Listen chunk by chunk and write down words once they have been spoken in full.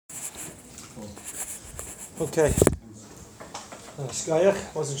Okay.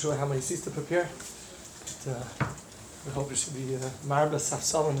 Shkayach, wasn't sure how many seats to prepare. But, we hope it should be Marba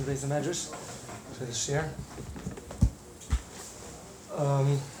Safsal and the Beis Medrash for the share. I'm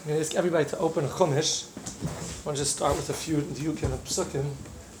going to ask everybody to open a Chumash. I want to just start with a few diuk and a psukim.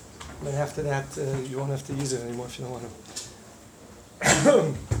 And then after that, you won't have to use it anymore if you don't want to.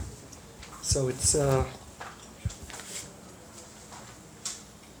 So it's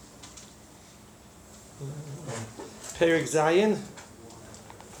Perek Zayin,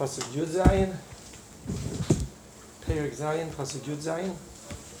 Pasuk Yud Zayin. Perek Zayin, Pasuk Yud Zayin.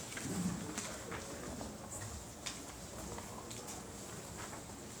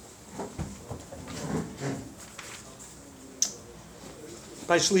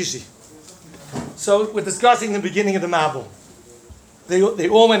 By Shlishi. So we're discussing the beginning of the Mabul. They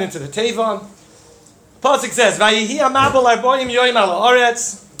all went into the Teva. Pasuk says, "Vayihi Mabul arboim yoyim al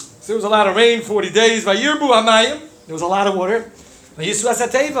haaretz." So there was a lot of rain, 40 days. Vayirbu hamayim. There was a lot of water. Vayisu as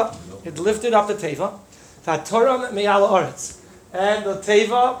Teva. It lifted up the Teva. Vatoram me'al haaretz. And the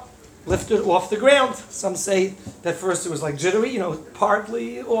Teva lifted off the ground. Some say that first it was like jittery,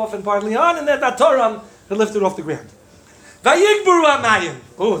 partly off and partly on, and then Vatoram, it lifted off the ground. Vayigburu hamayim.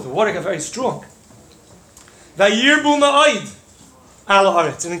 Oh, the water got very strong. Vayirbu ma'oid al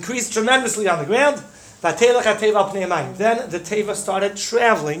haaretz. It increased tremendously on the ground. Then the Teva started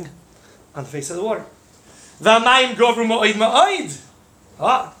traveling on the face of the water.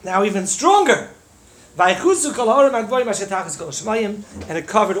 Now even stronger. And it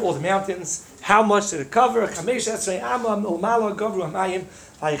covered all the mountains. How much did it cover? What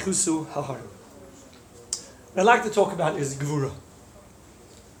I'd like to talk about is Gvura.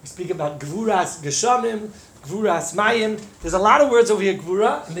 We speak about Gvuras Geshamim, Gvuras Mayim. There's a lot of words over here,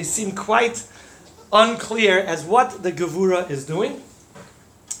 Gvura, and they seem quite unclear as what the Gevura is doing.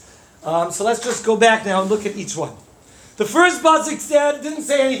 So let's just go back now and look at each one. The first pasuk didn't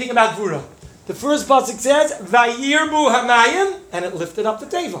say anything about Gevura. The first pasuk says, Vayirbu hamayim, and it lifted up the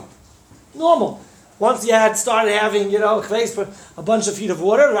Teva. Normal. Once you had started having, a bunch of feet of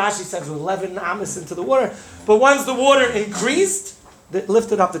water, Rashi says 11 amas into the water, but once the water increased, it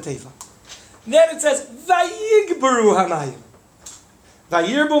lifted up the Teva. Then it says, Vayigberu hamayim.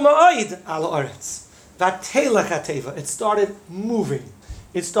 Vayirbu ma'oid al haaretz. Vatelach hateva. It started moving.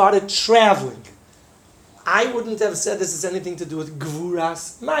 It started traveling. I wouldn't have said this has anything to do with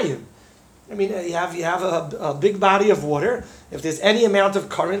Gvuras Mayim. I mean, you have a big body of water. If there's any amount of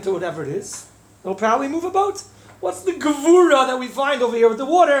current or whatever it is, it'll probably move a boat. What's the Gevura that we find over here with the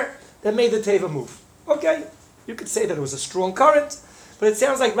water that made the Teva move? Okay, you could say that it was a strong current, but it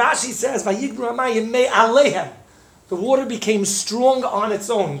sounds like Rashi says, Vayigberu hamayim me alehem. The water became strong on its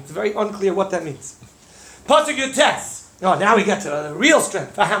own. It's very unclear what that means. Pasuk Yutes. Oh, now we get to the real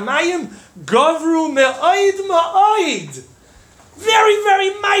strength. Vahamayim gavru me'oid ma'oid. Very,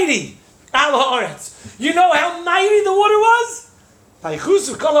 very mighty. Al haaretz. You know how mighty the water was? It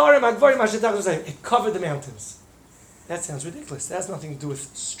covered the mountains. That sounds ridiculous. That has nothing to do with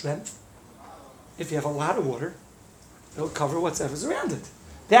strength. If you have a lot of water, it'll cover whatever's around it.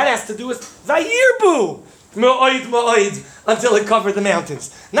 That has to do with Vayirbu. Ma'oid, until it covered the mountains.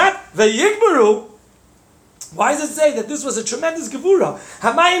 Not the Yigberu. Why does it say that this was a tremendous Gevura?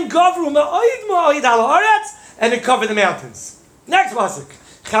 Hamayim gavru ma'oid al haaretz, and it covered the mountains. Next pasuk.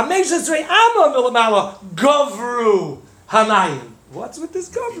 Chamesh esrei amma milamala gavru hamayim. What's with this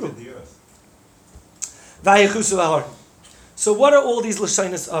gavru? Vayechusu al. So what are all these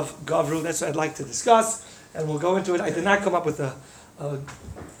lashonos of gavru? That's what I'd like to discuss, and we'll go into it. I did not come up with a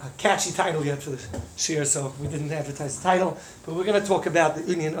catchy title yet for the shir, so we didn't advertise the title, but we're going to talk about the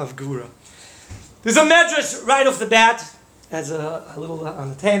union of Gevura. There's a medrash right off the bat, as a little on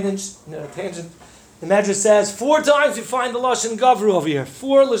a tangent. The medrash says 4 times you find the lashon Gavru over here.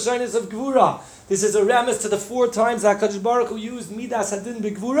 4 lashonos of Gevura. This is a remiss to the 4 times that HaKadosh Baruch Hu used Midas Hadin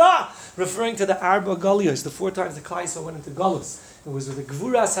B'Gevura, referring to the Arba Galios, the 4 times the Klai Yisrael went into Galus. It was with the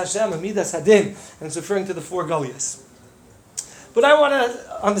Gevuras Hashem and Midas Hadin, and it's referring to the 4 Galios. But I want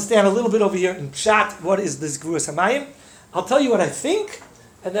to understand a little bit over here in Pshat, what is this Gvuras Hamayim? I'll tell you what I think,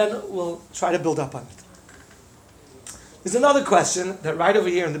 and then we'll try to build up on it. There's another question that right over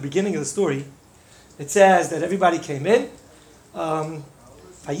here in the beginning of the story, it says that everybody came in. Finally,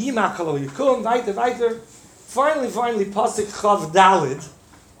 Pasuk Chav Dalid,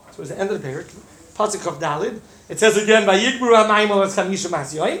 so it's the end of the parak, Pasuk Chav Dalid, it says again, Vayigberu hamayim olas chamisha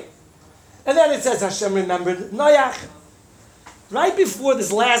mas yoyim, and then it says Hashem remembered Noach. Right before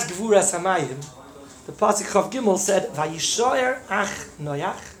this last Gvuras Hamayim, the Pasuk Chav Gimel said, Vayishoyer ach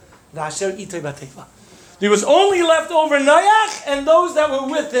Noach, v'asher itay bateva. There was only left over Noach and those that were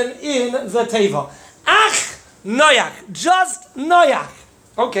with him in the Teva. Ach Noach, just Noach.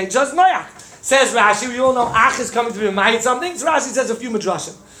 Okay, just Noach. Says Rashi, we all know Ach is coming to be reminded something. So Rashi says a few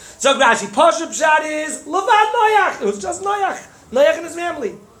midrashim. So Rashi, Pashup Pshat is Levad Noach. It was just Noach. Noach and his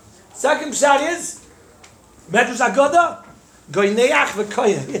family. Second Pshat is Medrash Agoda. Goyneach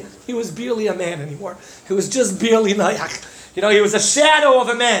v'koyach. He was barely a man anymore. He was just barely Noach. You know, he was a shadow of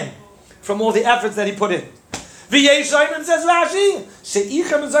a man from all the efforts that he put in. V'yeshayim, says Rashi,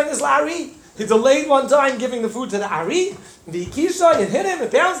 she'ichem zaynis la'ari. He delayed one time giving the food to the Ari. V'ikisha, it hit him,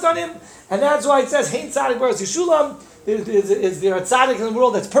 it bounced on him. And that's why it says, Hein tzaddik baras Yeshulam. Is there a tzaddik in the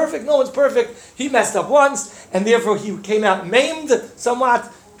world that's perfect? No one's perfect. He messed up once, and therefore he came out maimed somewhat.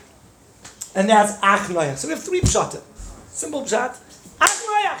 And that's Ach Noach. So we have three pshatim. Simple pshat. Ach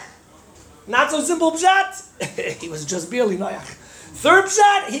Noach. Not so simple pshat. He was just barely Noach. Third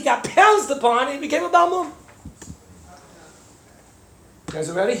pshat, he got pounced upon and he became a Balmum. You guys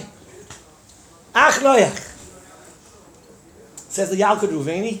are ready? Ach Noach. Says the Yalkut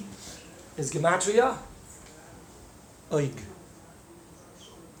Ruveni is Gematria Oig.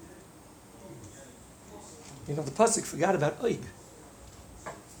 You know, the pasuk forgot about Oig.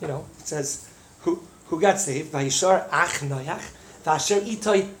 You know, it says, who got saved? Vayishar Ach Noach, Vasher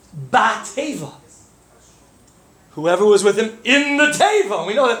Itoi Ba-Teva. Whoever was with him in the Teva.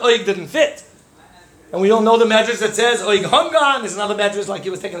 We know that Oig didn't fit. And we all know the medrash that says Oig hung on. There's another medrash like he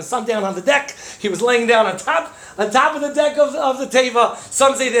was taking a sundown on the deck. He was laying down on top of the deck of the Teva.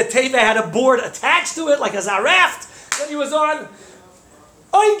 Some say the Teva had a board attached to it, like a raft that he was on.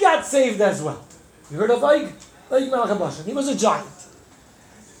 Oig got saved as well. You heard of Oig? Oig Melech HaBashan. He was a giant.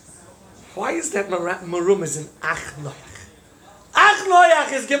 Why is that Marum in Ach Noach? Ach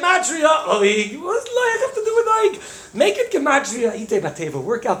Noach is Gematria Oig. What does Noach have to do with Oig? Make it Gematria Ite Bateva.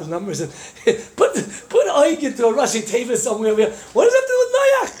 Work out the numbers and put Oig into a Rashi Teva somewhere. What does that have to do with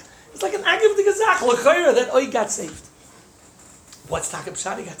Noach? It's like an Agav de Gazach L'chayra that Oig got saved. What's Takab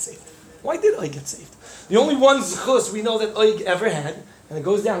Shadi got saved? Why did Oig get saved? The only one zchus we know that Oig ever had, and it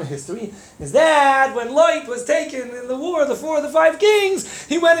goes down in history, is that when Lot was taken in the war, the 4 of the 5 kings,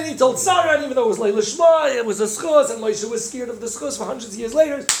 he went and he told Sarah, and even though it was Leila Shema, it was a schus, and Moshe was scared of the schus for hundreds of years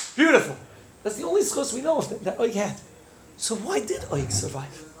later. Beautiful. That's the only schus we know of that Oig had. So why did Oig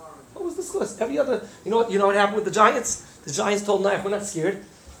survive? What was the schus? Every other, you know what happened with the giants? The giants told Noach, we're not scared.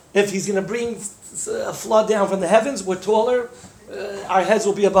 If he's going to bring a flood down from the heavens, we're taller. Our heads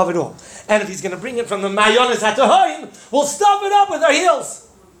will be above it all. And if he's going to bring it from the Mayonis Hatahoim, we'll stuff it up with our heels.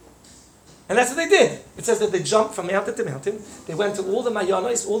 And that's what they did. It says that they jumped from mountain to mountain. They went to all the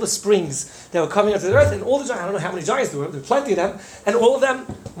Mayonis, all the springs that were coming up to the earth, and all the giants, I don't know how many giants there were plenty of them, and all of them,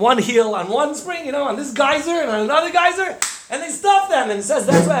 one heel on one spring, on this geyser, and on another geyser, and they stuffed them. And it says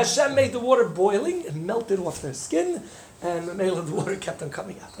that's why Hashem made the water boiling and melted off their skin, and the male of the water kept on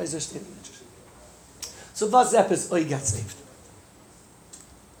coming out. So Vazep is Oig got saved.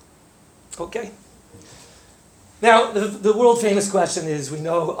 Okay. Now, the world famous question is, we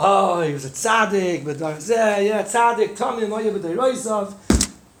know, he was a tzaddik, tzaddik, tamim, b'deiroisav,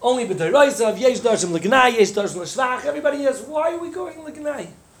 only b'deiroisav, yesh darshim l'gnai, yesh darshim l'shvach. Everybody asks, why are we going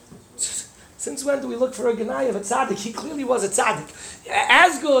l'gnai? Since when do we look for a gnai of a tzaddik? He clearly was a tzaddik.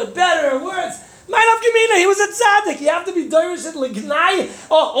 As good, better, worse. Ma'anav Gemina, he was a tzaddik. You have to be Dorish and L'gnai.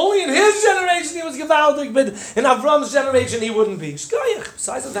 Only in his generation he was Gevaldik, but in Avram's generation he wouldn't be. Shkoyach.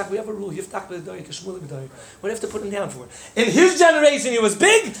 Besides the fact, we have a rule. Yiftach b'Dorik, Shmuel b'Dorik. What do you have to put him down for? In his generation he was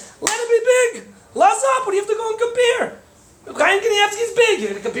big. Let him be big. Lass up. What do you have to go and compare? Chaim Kanievsky's big. You're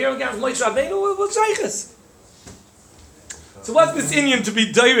going to compare him against Moshe Rabbeinu? What's Shaykhis? So what's this Indian to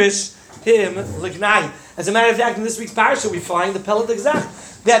be Dorish, him, L'gnai? As a matter of fact, in this week's parasha we find the Pelet Gzach,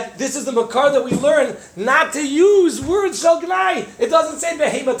 that this is the makar that we learn not to use words shel gnai. It doesn't say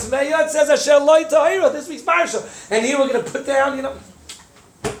behema tmeya. It says asher loy tahira. This week's parsha, and here we're going to put down.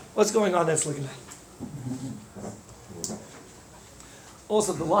 What's going on? That's gnai.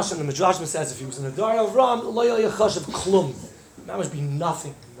 Also, the lashon the Midrash says if he was in the Dar of Ram, loy yachashav klum. That must be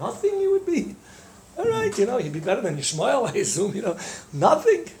nothing. Nothing. He would be. All right, he'd be better than Yishmael, I assume.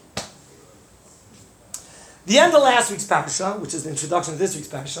 Nothing. The end of last week's parasha, which is the introduction to this week's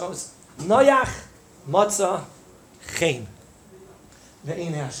parasha, is Noach Matzah Chen.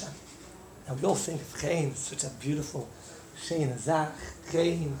 Ve'ein Hashem. Now we all think of Chen, it's such a beautiful Shein Azach,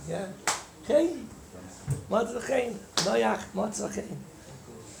 Chen, Chen. Matzah Chen. Noach Matzah Chen.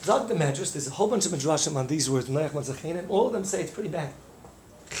 Zog the Medrash, there's a whole bunch of Midrashim on these words, Noach Matzah Chen, and all of them say it's pretty bad.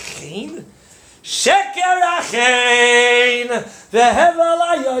 Chen? Sheker Achen Ve'hevel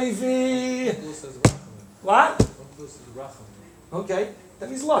Ayoivi. What? Okay. That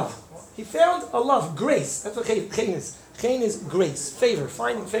means love. He found a love, grace. That's what chen is. Chen is grace, favor,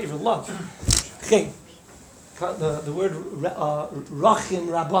 finding favor, love. Chen. The word rachim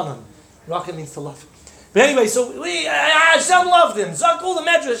rabbanon. Rachim means to love. But anyway, so Hashem loved him. Zak all the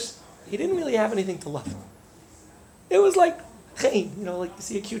medrash. He didn't really have anything to love. It was like chen, like you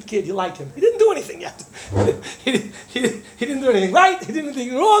see a cute kid, you like him. He didn't do anything yet. he didn't do anything right. He didn't do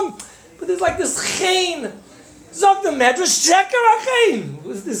anything wrong. But there's like this chen. Zok the medrash sheker chen.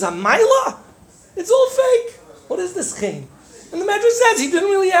 Was this a maila? It's all fake. What is this chen? And the medrash says he didn't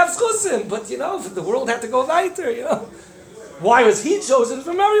really have schusim, but the world had to go weiter. Why was he chosen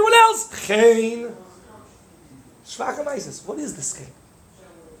from everyone else? Chen. Shvach HaMaisos. What is this chen?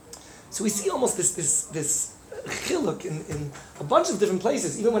 So we see almost this chiluk in a bunch of different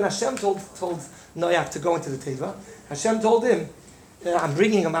places. Even when Hashem told Noach to go into the teva, Hashem told him, "I'm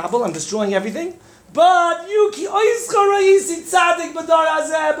bringing a mabul. I'm destroying everything." But you,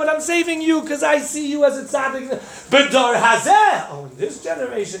 but I'm saving you because I see you as a tzaddik. B'dar hazeh. Oh, in this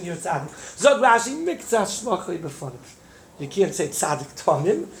generation you're tzaddik. Zog Rashi, miktzah shmachoi b'fanav. You can't say tzaddik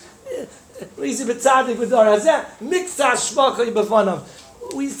tamim. Easy b'tzaddik b'dar hazeh. Miktzah shmachoi b'fanav.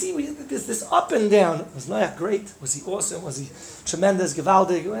 We see this up and down. Was Noach great? Was he awesome? Was he tremendous,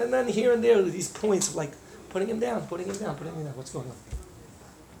 gewaldig? And then here and there, these points of like putting him down. What's going on?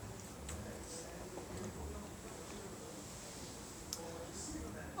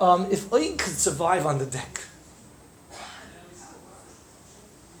 If Oig could survive on the deck,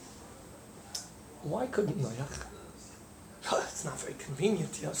 why couldn't Noach? It's not very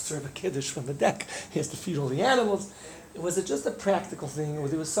convenient, serve a kiddush from the deck. He has to feed all the animals. Was it just a practical thing, or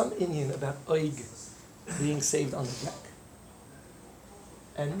there was some inyan about Oig being saved on the deck?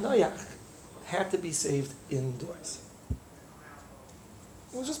 And Noach had to be saved indoors.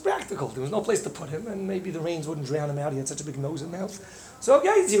 It was just practical. There was no place to put him, and maybe the rains wouldn't drown him out. He had such a big nose and mouth. So,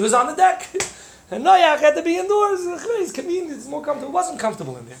 he was on the deck. And Noach had to be indoors. It's convenient. It's more comfortable. It wasn't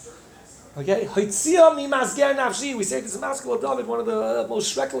comfortable in there. Okay? We say this in Maskell of David, one of the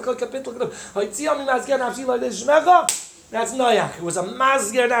most shrekal kapitel. That's Noach. It was a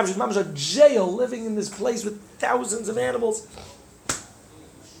masger nafshi. It was a jail living in this place with thousands of animals.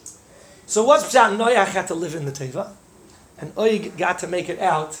 So what's pshat? Noach had to live in the teva. And Oig got to make it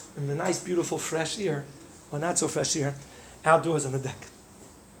out in the nice, beautiful, fresh air, or not so fresh air, outdoors on the deck.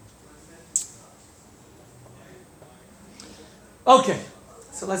 Okay,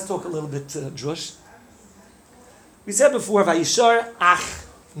 so let's talk a little bit drush. We said before, Vayishar Ach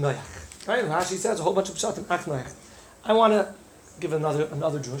Noach. Right? Rashi says a whole bunch of pshatim Ach Noach. I want to give another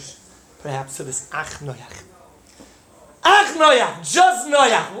drush, perhaps, to this Ach Noach. Ach Noach, just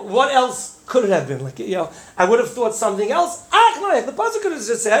Noach. What else could it have been? I would have thought something else. Ach Noach. The pasuk could have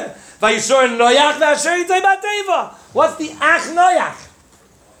just said, Vayishor Noach v'asher yitzay b'teva. What's the Ach Noach?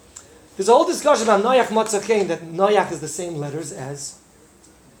 There's a whole discussion about Noach Matzah Cain, that Noach is the same letters as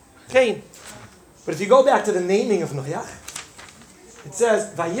Cain. But if you go back to the naming of Noach, it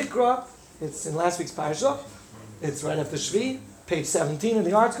says Vayikra. It's in last week's parasha. It's right after Shvi, page 17 in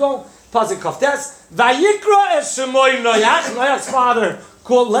the article. Pasuk Kaftes. Vayikra es shemoy Noach. Noach's father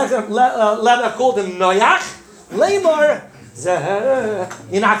Leva called him Noach. Leimor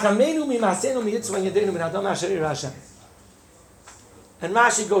Yinachamenu mimasenu miyitzvan yedenu min adam asher ira Hashem. And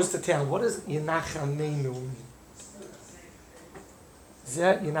Rashi goes to town. What does Yinachamenu mean?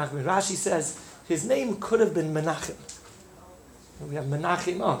 Rashi says his name could have been Menachem. We have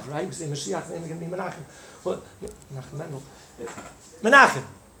Menachem of, right? We say Mashiach's name is going to be Menachem. What? Menachem.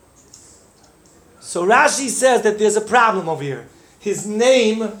 So Rashi says that there's a problem over here. His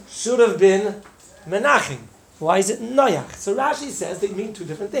name should have been Menachem. Why is it Noach? So Rashi says they mean two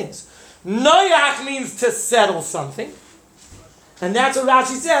different things. Noach means to settle something. And that's what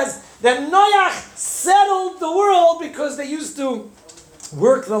Rashi says, that Noach settled the world because they used to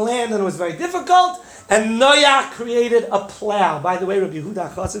work the land and it was very difficult. And Noach created a plow. By the way, Rabbi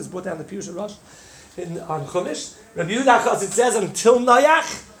Yehuda Chassid's brought down the Pirush Rosh on Chumash. Rabbi Yehuda Chassid says, until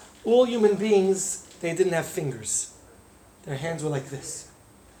Noach, all human beings, they didn't have fingers. Their hands were like this.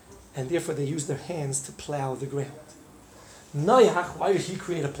 And therefore they used their hands to plow the ground. Noach, why did he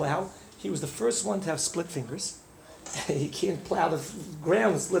create a plow? He was the first one to have split fingers. You can't plow the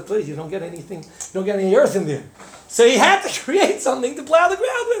ground with split fingers. You don't get anything, you don't get any earth in there. So he had to create something to plow the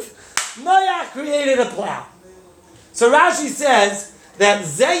ground with. Noach created a plow. So Rashi says that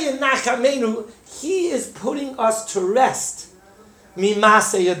Zeyin Nachamenu, he is putting us to rest.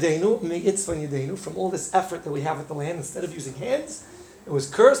 Mimase Yadenu, Mi'itzvan Yadenu, from all this effort that we have with the land. Instead of using hands, it was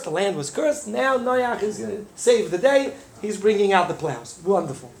cursed, the land was cursed. Now Noach is going to save the day. He's bringing out the plows.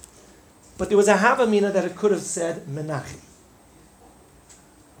 Wonderful. But there was a Havamina that it could have said Menachem.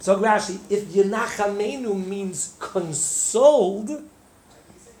 So Rashi, if Yenachamenu means consoled,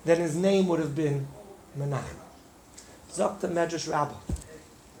 then his name would have been Menachem. Zok the Medrash Rabbah.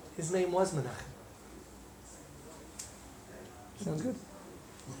 His name was Menachem. Sounds good.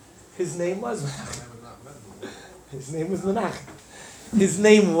 His name was Menachem. His name was Menachem. His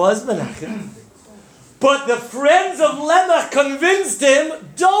name was Menachem. But the friends of Lemach convinced him,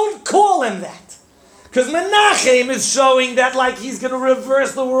 don't call him that. Because Menachem is showing that like he's going to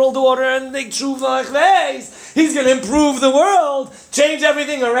reverse the world order and make tshuva achveis. He's going to improve the world, change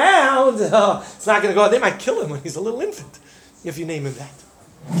everything around. Oh, it's not going to go. They might kill him when he's a little infant if you name him that.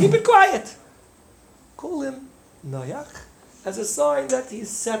 Keep it quiet. Call him Noach as a sign that he's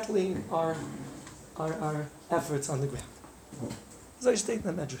settling our efforts on the ground. So I state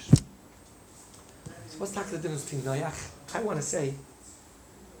in the Medrash. So what's the difference between Noach? I want to say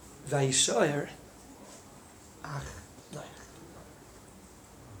Vayishoyer Ach Noach.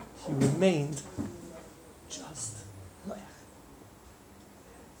 He remained just Noach.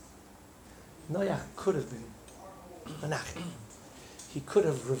 Noach could have been Menachem. He could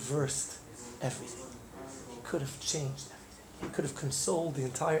have reversed everything. He could have changed everything. He could have consoled the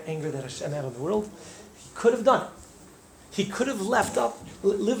entire anger that Hashem had on the world. He could have done it. He could have lived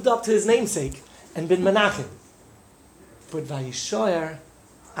up to his namesake and been Menachem. But Vayishoyer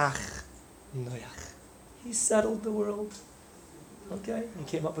Ach Noach. He settled the world. Okay? He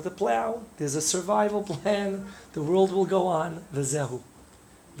came up with a plow. There's a survival plan. The world will go on. V'zehu.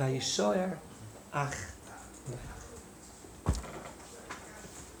 Vayishoyer Ach Noach.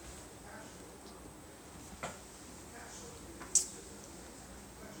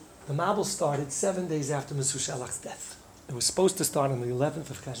 The Mabul started 7 days after Mesushelach's death. It was supposed to start on the 11th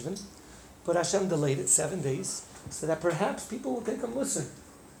of Cheshvan, but Hashem delayed it 7 days so that perhaps people will take a Musar.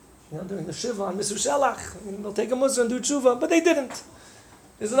 During the Shiva on Mesushelach, they'll take a Musar and do tshuva, but they didn't.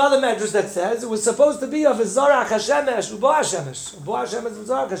 There's another medrash that says it was supposed to be of Zarach Hashemesh, Ubo Hashemesh, Ubo Hashemesh,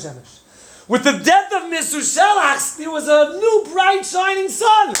 Zarach Hashemesh. With the death of Mesushelach, there was a new bright shining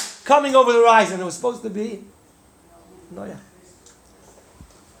sun coming over the horizon. It was supposed to be Noach.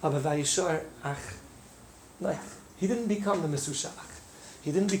 Aber Vayishoyer Ach Noach. He didn't become the Mesushelach.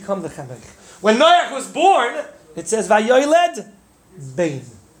 He didn't become the Chemech. When Noach was born, it says Vayoyled Bein.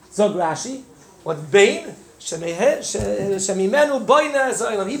 Zog Rashi, what Bein? Shemimenu Boina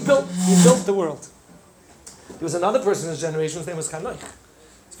Zoylam. He built the world. There was another person in his generation whose name was Chanoich.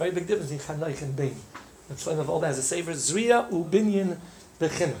 It's a very big difference between Chanoich and Bein. The Shlem of Olda has a saver, Zriya Ubinyan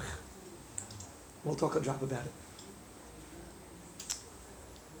Bechinuch. We'll talk a drop about it.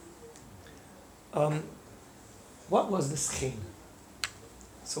 What was this Chen?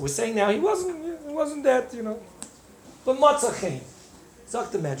 So we're saying now he wasn't that, But Matzah Chen.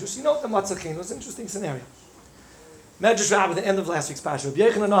 Zok the Medrash. You know what the Matzah Chen was? An interesting scenario. Medrash Rabbah at the end of last week's Parsha. Rabbi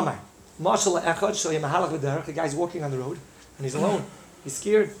Yochanan Amar. Mashal Echad Shal Yemahalach B'derech. A guy's walking on the road and he's alone. He's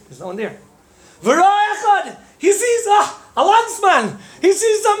scared. There's no one there. V'ra Echad. He sees a landsman. He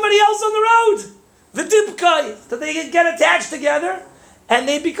sees somebody else on the road. V'dibkai. So they get attached together and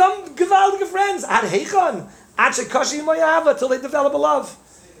they become gewaldige friends. Ad Heichon. Ad Shekashi Moyava. Till they develop a love.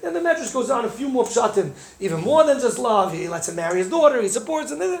 And the Medrash goes on a few more pshatim, even more than just love. He lets him marry his daughter, he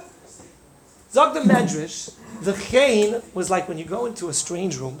supports him. Zog the Medrash, the Chen was like when you go into a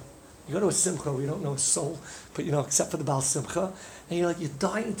strange room, you go to a simcha where you don't know a soul, but except for the Baal Simcha, and you're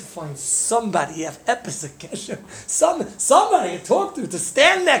dying to find somebody you have epis a kesher, somebody to talk to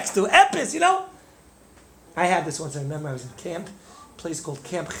stand next to, epis, I had this once, I remember I was in camp, a place called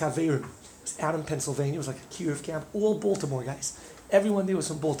Camp Chaverim. It was out in Pennsylvania, it was like a Kiruv camp, all Baltimore guys. Everyone there was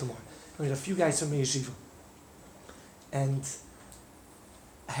from Baltimore. We had a few guys from Yeshiva. And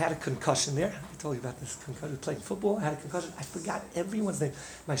I had a concussion there. I told you about this concussion. I was playing football. I had a concussion. I forgot everyone's name.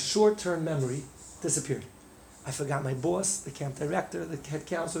 My short-term memory disappeared. I forgot my boss, the camp director, the head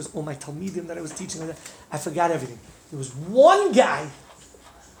counselors, all my talmidim that I was teaching. I forgot everything. There was one guy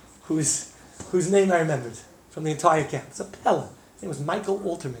whose name I remembered from the entire camp. It's a Pella. His name was Michael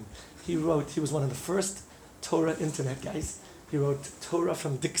Alterman. He was one of the first Torah internet guys. He wrote Torah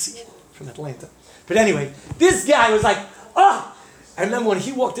from Dixie, from Atlanta. But anyway, this guy was like, I remember when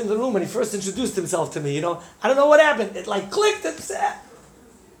he walked into the room and he first introduced himself to me, I don't know what happened. It clicked and said,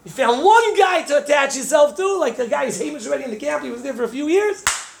 you found one guy to attach yourself to, like the guy who's Hamish already in the camp, he was there for a few years.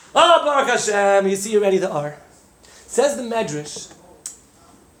 Baruch Hashem, you see already the R. Says the Medrash,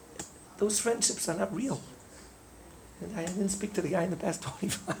 those friendships are not real. And I didn't speak to the guy in the past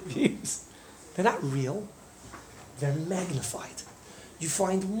 25 years. They're not real. They're magnified. You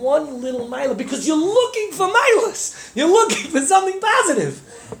find one little mila because you're looking for milas. You're looking for something positive.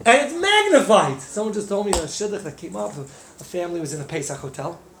 And it's magnified. Someone just told me a shidduch that came up. A family was in a Pesach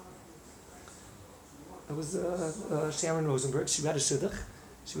hotel. It was Sharon Rosenberg. She read a shidduch.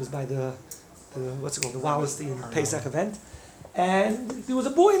 She was by the the Wallerstein Pesach event. And there was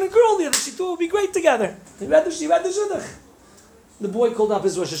a boy and a girl there that she thought would be great together. She read the shidduch. The boy called up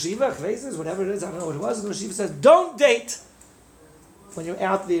his Rosh Hashiva, Chvezes, whatever it is, I don't know what it was. And Rosh Hashiva says, don't date when you're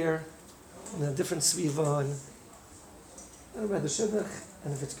out there in a different sviva. And I read the shidduch,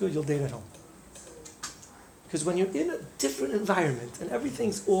 and if it's good, you'll date at home. Because when you're in a different environment and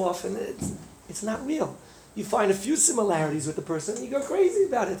everything's off and it's not real, you find a few similarities with the person and you go crazy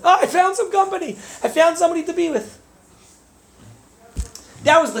about it. Oh, I found some company. I found somebody to be with.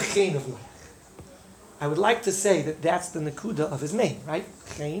 That was the Chen of Noach. I would like to say that that's the Nakuda of his name, right?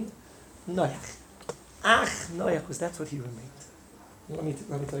 Chen, Noach. Ach, Noach, because that's what he remained. Let me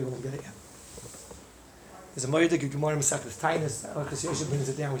tell you what I'm getting at. There's a Moedik Gemara Masechtas Taanis. Archas Yosef brings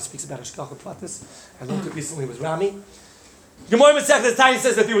it down. He speaks about Hashgacha Pratis. I learned it recently with Rami. Gemara Masechtas Taanis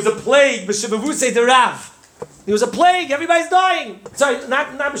says that there was a plague. B'Shevavusei Derav. There was a plague. Everybody's dying. Sorry, not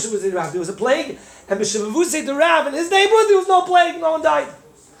B'Shevavusei Derav. There was a plague, and B'Shevavusei Derav in his neighborhood there was no plague. No one died.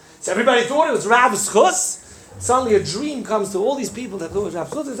 So everybody thought it was Rav's chus. Suddenly a dream comes to all these people that thought it was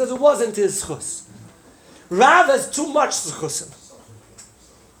Rav's chus. It says it wasn't his chus. Rav has too much chusim.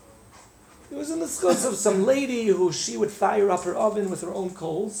 It was in the schus of some lady who she would fire up her oven with her own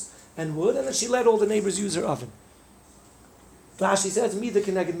coals and wood, and then she let all the neighbors use her oven. Rashi says, Mida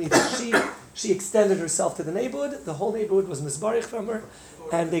keneged Mida. She extended herself to the neighborhood. The whole neighborhood was misbarich from her,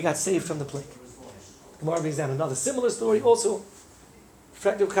 and they got saved from the plague. Gemara brings down another similar story. Also,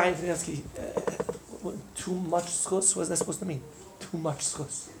 Fredrik Chaim Kanievsky, too much schus? What is that supposed to mean? Too much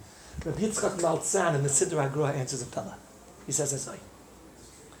schus. Rabbi Yitzchak Maltzan in the Siddur HaGrua answers a Pella. He says as I.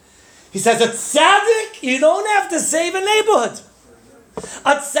 He says, a tzaddik, you don't have to save a neighborhood.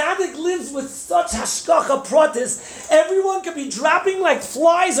 A tzaddik lives with such hashgacha pratis, everyone can be dropping like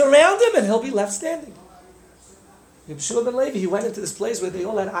flies around him and he'll be left standing. Yeshua ben Levi, he went into this place where they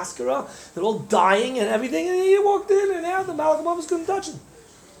all had askara, they're all dying and everything, and he walked in and out, the Malach Mavos couldn't touch him.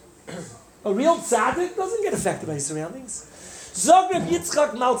 A real tzaddik doesn't get affected by his surroundings. Zog Reb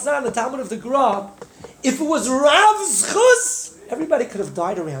Yitzchak Maltzan, the Talmud of the Gra, if it was Rav's chus, everybody could have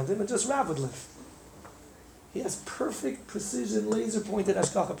died around him and just Rav would live. He has perfect precision, laser-pointed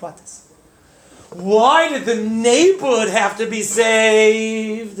hashgacha pratis. Why did the neighborhood have to be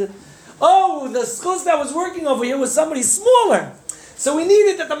saved? Oh, the schus that was working over here was somebody smaller. So we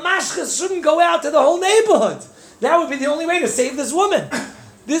needed that the mashchas shouldn't go out to the whole neighborhood. That would be the only way to save this woman.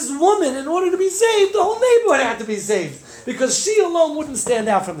 This woman, in order to be saved, the whole neighborhood had to be saved. Because she alone wouldn't stand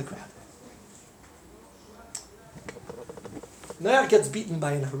out from the crowd. Noach gets beaten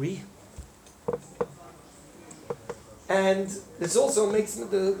by an hari. And this also makes,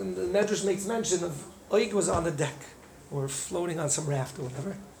 the Medrash makes mention of Oig was on the deck, or floating on some raft or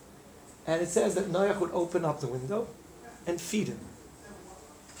whatever. And it says that Noach would open up the window and feed him.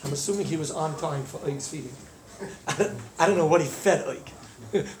 I'm assuming he was on time for Oig's feeding. I don't know what he fed Oig.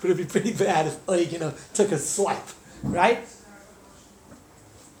 But it'd be pretty bad if Oig, took a swipe, right?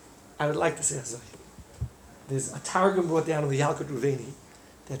 I would like to say Azoi. There's a Targum brought down in the Yalkut Ruveni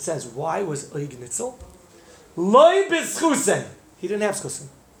that says, why was Oig nitzel? Loi b'schusen. He didn't have schusen.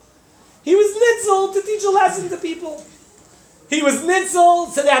 He was nitzel to teach a lesson to people. He was nitzel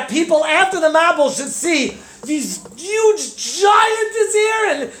so that people after the Mabul should see these huge giants is here,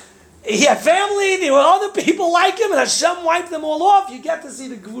 and he had family, there were other people like him, and Hashem wiped them all off. You get to see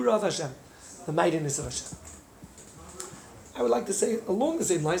the Gevura of Hashem, the mightiness of Hashem. I would like to say, along the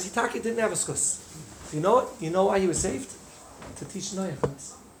same lines, Hitaki didn't have a schus. You know what? You know why he was saved? To teach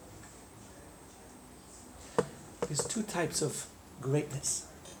Noach. There's two types of greatness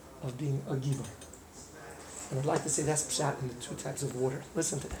of being a giver. And I'd like to say that's pshat in the two types of water.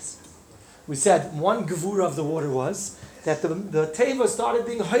 Listen to this. We said one gevura of the water was that the teva started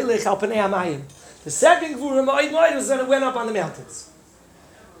being hoylech al panei hamayim. The second gevura was when it went up on the mountains.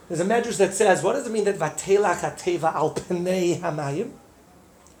 There's a medrash that says, what does it mean that vatelach hateva al panei hamayim?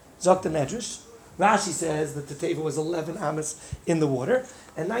 Zok the medrash. Rashi says that the teva was 11 amas in the water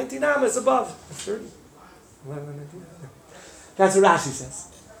and 19 amas above. 30. 11 and 19. No. That's what Rashi says.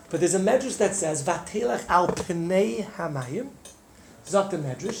 But there's a medrash that says vatelach al panei hamayim. Zok the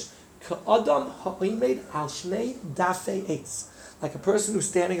medrash. Ka'adam ha'oimed al shnei dafei eitz. Like a person who's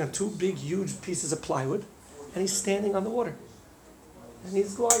standing on two big, huge pieces of plywood, and he's standing on the water. And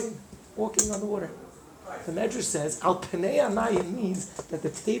he's gliding, walking on the water. The Medrash says, al panei hamayim means that the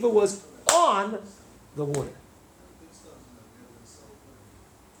teva was on the water.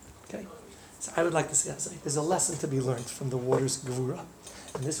 Okay? So I would like to say, there's a lesson to be learned from the water's gevura.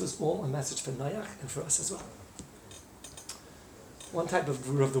 And this was all a message for Noach and for us as well. One type of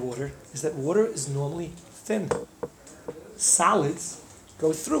gvura of the water is that water is normally thin. Solids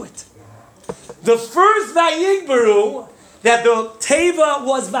go through it. The first Vayigbaru, that the Teva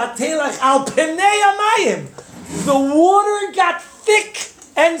was Vatelach al Penei Amayim. The water got thick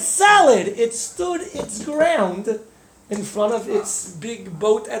and solid. It stood its ground in front of its big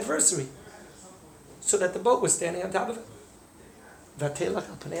boat adversary, so that the boat was standing on top of it. Vatelach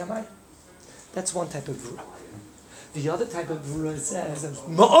al Penei Amayim. That's one type of gvura. The other type of gvura says,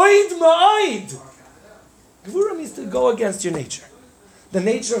 Ma'oid, Ma'oid. Gvura means to go against your nature. The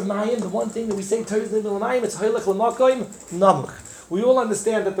nature of Mayim, the one thing that we say, Torah Mayim, it's Hoylech L'makoim Namuch. We all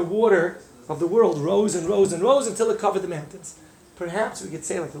understand that the water of the world rose and rose and rose until it covered the mountains. Perhaps we could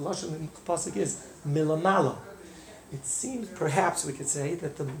say, like the Lashon in the Pasuk is, Milamalo. It seems, perhaps we could say,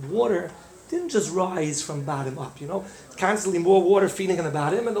 that the water didn't just rise from bottom up, constantly more water feeding on the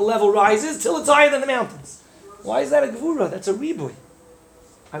bottom, and the level rises till it's higher than the mountains. Why is that a Gvura? That's a Ribui.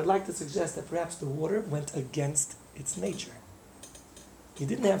 I would like to suggest that perhaps the water went against its nature. You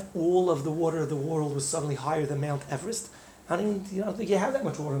didn't have all of the water of the world was suddenly higher than Mount Everest. I don't think you have that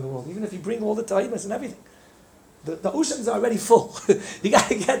much water in the world, even if you bring all the Taibas and everything. The oceans are already full. You got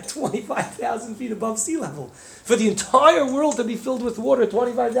to get 25,000 feet above sea level. For the entire world to be filled with water,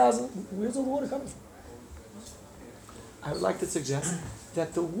 25,000, where's all the water coming from? I would like to suggest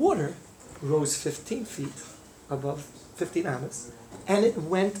that the water rose 15 feet above 15 amas, and it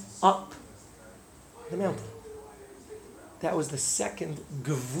went up the mountain. That was the second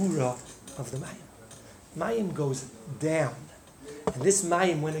Gevura of the Mayim. Mayim goes down. And this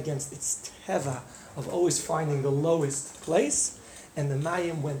Mayim went against its Teva of always finding the lowest place. And the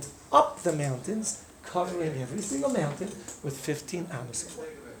Mayim went up the mountains, covering every single mountain with 15 amas of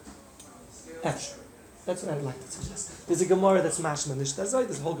water. That's what I'd like to suggest. There's a Gemara that's mashma nishtazoi.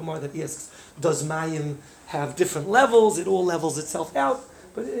 There's a whole Gemara that asks, does Mayim have different levels? It all levels itself out,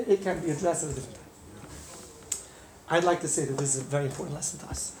 but it can be addressed at a different time. I'd like to say that this is a very important lesson to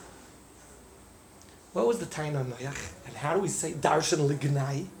us. What was the Taina Noach? And how do we say Darshan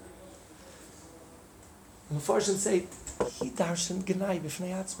L'Gnai? And the Farshim say, he Darshan Gnai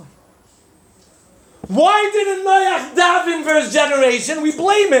B'fnei Atzmai. Why didn't Noach daven first generation? We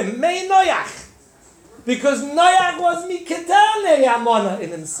blame him. Mei Noach. Because Noach was Miketane Amona in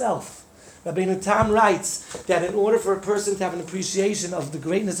himself. Rabbeinu Tam writes that in order for a person to have an appreciation of the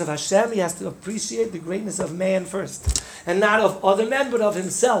greatness of Hashem, he has to appreciate the greatness of man first. And not of other men, but of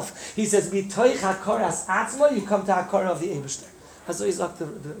himself. He says, B'toich HaKoras Atzma, you come to HaKorah of the Eibishter. That's what he's like to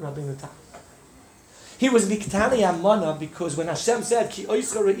Rabbeinu Tam. He was Miketane Amona because when Hashem said, Ki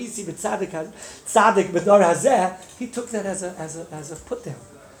oischa re'isi b'tzadik b'dor hazeh, he took that as a put down.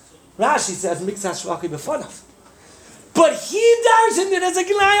 Rashi says, Mikzah Shvaki b'fonav. But he darshaned it as a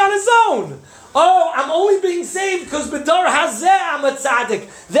gnai on his own. Oh, I'm only being saved because b'dor hazeh I'm a tzaddik.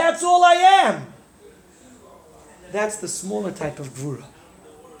 That's all I am. That's the smaller type of gvura.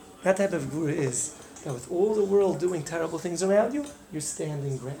 That type of gvura is that with all the world doing terrible things around you, you're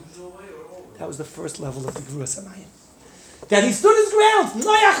standing ground. That was the first level of the gvura samayim. That he stood his ground.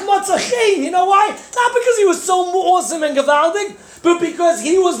 Noach matzachim. You know why? Not because he was so awesome and gewaldig, but because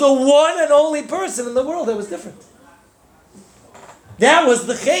he was the one and only person in the world that was different. That was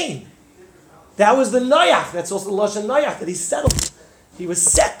the Chaim. That was the Noach. That's also the Lashon Noach, that he settled. He was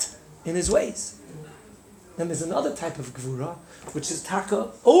set in his ways. Then there's another type of Gvura, which is Taka,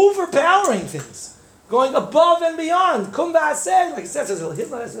 overpowering things. Going above and beyond. Kum ba'aseh, like it says,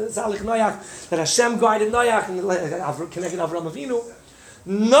 that Hashem guided Noach and connected Avraham Avinu.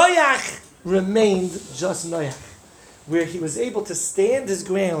 Noach remained just Noach, where he was able to stand his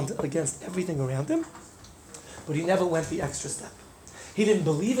ground against everything around him, but he never went the extra step. He didn't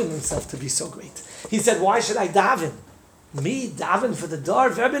believe in himself to be so great. He said, why should I daven? Me daven for the dar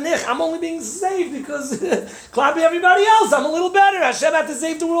verbenich. I'm only being saved because klapi everybody else. I'm a little better. Hashem had to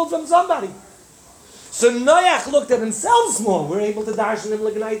save the world from somebody. So Noach looked at himself small. We're able to darshan him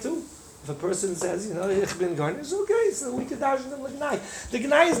l'gnai too. If a person says, ich bin garnish, okay, so we could darshan him l'gnai. The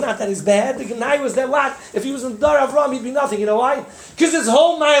gnai is not that he's bad. The gnai was that what? If he was in Dar Avram, he'd be nothing. You know why? Because his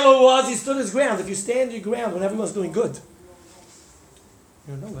whole milo was he stood his ground. If you stand your ground when everyone's doing good,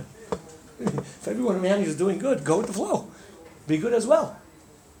 you don't know what. If everyone around you is doing good, go with the flow. Be good as well.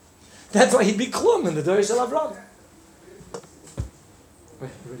 That's why he'd be klum in the Dor Shel Avram.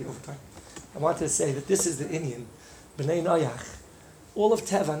 Wait, we're already over time. I want to say that this is the Indian, B'nai Noach. All of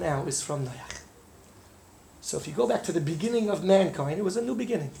Teva now is from Noach. So if you go back to the beginning of mankind, it was a new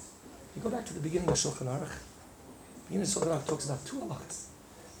beginning. You go back to the beginning of Shulchan Aruch. The beginning of Shulchan Aruch talks about two halachas.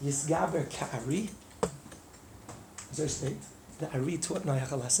 Yisgaber Ka'ari. As I state, the Ari taught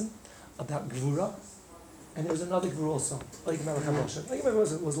Noach a lesson about Gvura. And there's another gvura also. Oig Melech HaMoshe. Oig Melech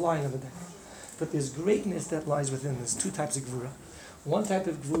HaMoshe was lying on the deck. But there's greatness that lies within. There's two types of gvura. One type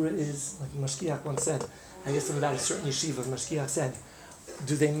of gvura is, like Mashkiach once said, I guess about a certain yeshiva, Mashkiach said,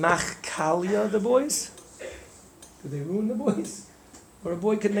 do they machkalia the boys? Do they ruin the boys? Or a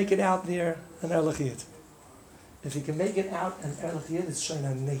boy could make it out there an Erlich Yid. If he can make it out an Erlich Yid, it's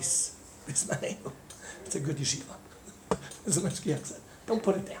Shayna Nes. It's a good yeshiva. As the Mashkiach said. Don't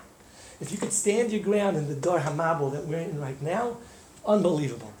put it down. If you could stand your ground in the Dar Hamabel that we're in right now,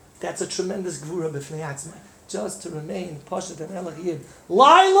 unbelievable. That's a tremendous gvura b'fnei atzmai. Just to remain Pashat and Erlich Yid.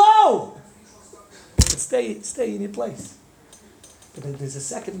 Lie low! But stay in your place. But then there's a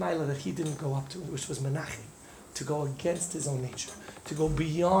second mila that he didn't go up to, which was Menachem. To go against his own nature. To go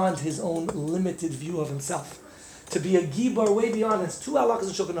beyond his own limited view of himself. To be a Gibor way beyond. There's two halachas in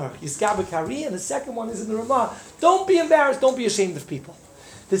Shulchan Aruch. Yisgab Kari, and the second one is in the Ramah. Don't be embarrassed, don't be ashamed of people.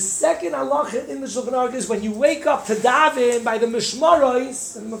 The second halacha in the Shulchan Aruch is when you wake up to daven by the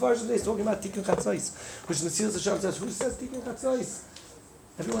Mishmaros, and the Mefarshim is talking about Tikkun Chatzos, which Mesilas Hashem says, who says Tikkun Chatzos?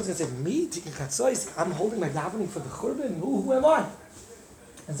 Everyone's going to say, me, Tikkun Chatzos? I'm holding my davening for the Churban? Who am I?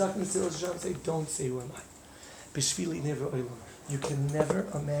 And Zak Mesilas Hashem say, don't say who am I. Bishvili never oilam. You can never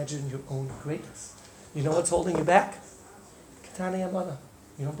imagine your own greatness. You know what's holding you back? Katana Yamana.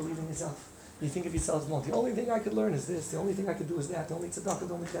 You don't believe in yourself. You think of yourself as well. The only thing I could learn is this. The only thing I could do is that. The only tzedakah,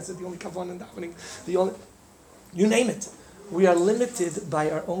 the only chesed, the only kavan and davening. The only, you name it. We are limited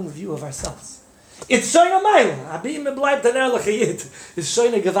by our own view of ourselves. It's shoyna mayla. Abim bleibt an Erlich Yid. It's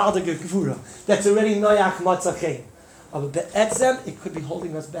shoyna gewaltige gvura. That's already noyach matzachem. But be'etzem, it could be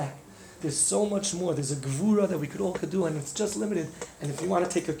holding us back. There's so much more. There's a gvura that we could do, and it's just limited. And if you want to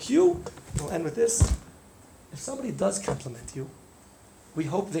take a cue, we'll end with this. If somebody does compliment you, we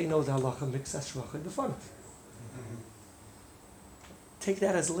hope they know the halacha mikzas shvachah b'fanav. Take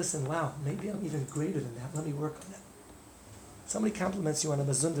that as a listen. Wow, maybe I'm even greater than that. Let me work on that. Somebody compliments you on a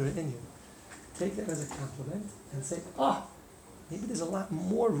mazundar in you. Take that as a compliment and say, maybe there's a lot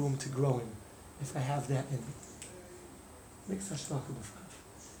more room to grow in if I have that in me. Mikzas shvachah b'fanav.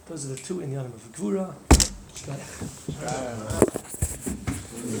 Those are the two inyanim of Gvura.